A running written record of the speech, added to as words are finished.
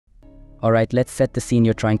Alright, let's set the scene.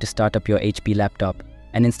 You're trying to start up your HP laptop,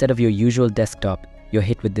 and instead of your usual desktop, you're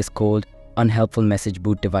hit with this cold, unhelpful message: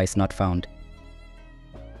 boot device not found.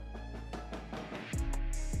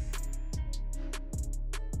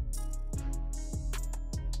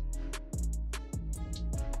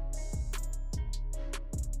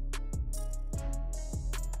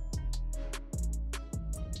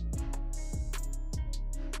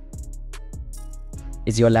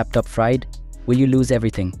 Is your laptop fried? Will you lose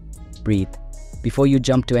everything? Breathe. Before you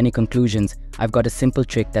jump to any conclusions, I've got a simple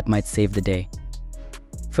trick that might save the day.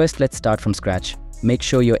 First, let's start from scratch. Make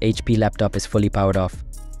sure your HP laptop is fully powered off.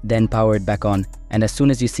 Then power it back on, and as soon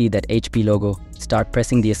as you see that HP logo, start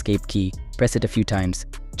pressing the escape key. Press it a few times,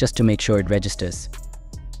 just to make sure it registers.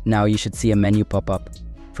 Now you should see a menu pop up.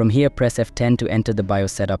 From here, press F10 to enter the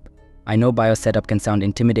BIOS setup. I know BIOS setup can sound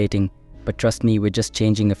intimidating, but trust me, we're just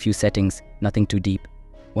changing a few settings, nothing too deep.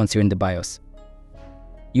 Once you're in the BIOS,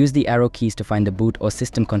 use the arrow keys to find the boot or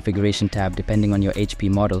system configuration tab depending on your HP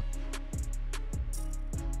model.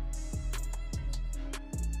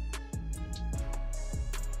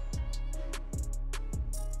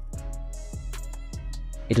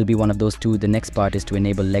 It'll be one of those two. The next part is to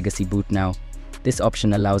enable legacy boot now. This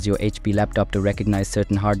option allows your HP laptop to recognize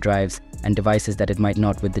certain hard drives and devices that it might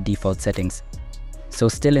not with the default settings. So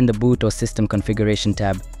still in the boot or system configuration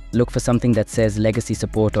tab, look for something that says legacy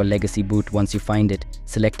support or legacy boot. Once you find it,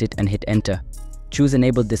 select it and hit enter. Choose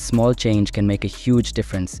enabled. This small change can make a huge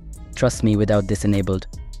difference. Trust me, without this enabled,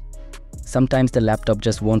 sometimes the laptop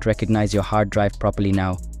just won't recognize your hard drive properly.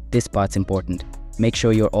 Now, this part's important. Make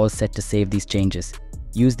sure you're all set to save these changes.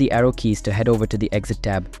 Use the arrow keys to head over to the exit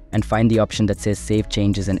tab and find the option that says save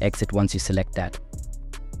changes and exit. Once you select that,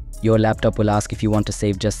 your laptop will ask if you want to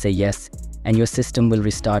save. Just say yes, and your system will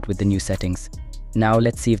restart with the new settings. Now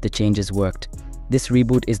let's see if the changes worked. This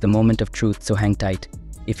reboot is the moment of truth, so hang tight.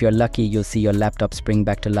 If you're lucky, you'll see your laptop spring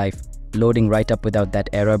back to life, loading right up without that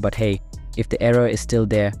error. But hey, if the error is still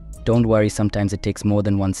there, don't worry, sometimes it takes more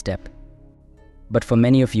than one step. But for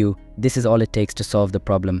many of you, this is all it takes to solve the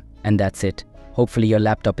problem, and that's it. Hopefully your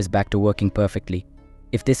laptop is back to working perfectly.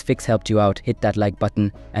 If this fix helped you out, hit that like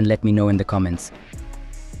button and let me know in the comments.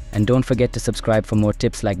 And don't forget to subscribe for more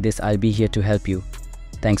tips like this. I'll be here to help you.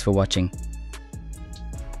 Thanks for watching.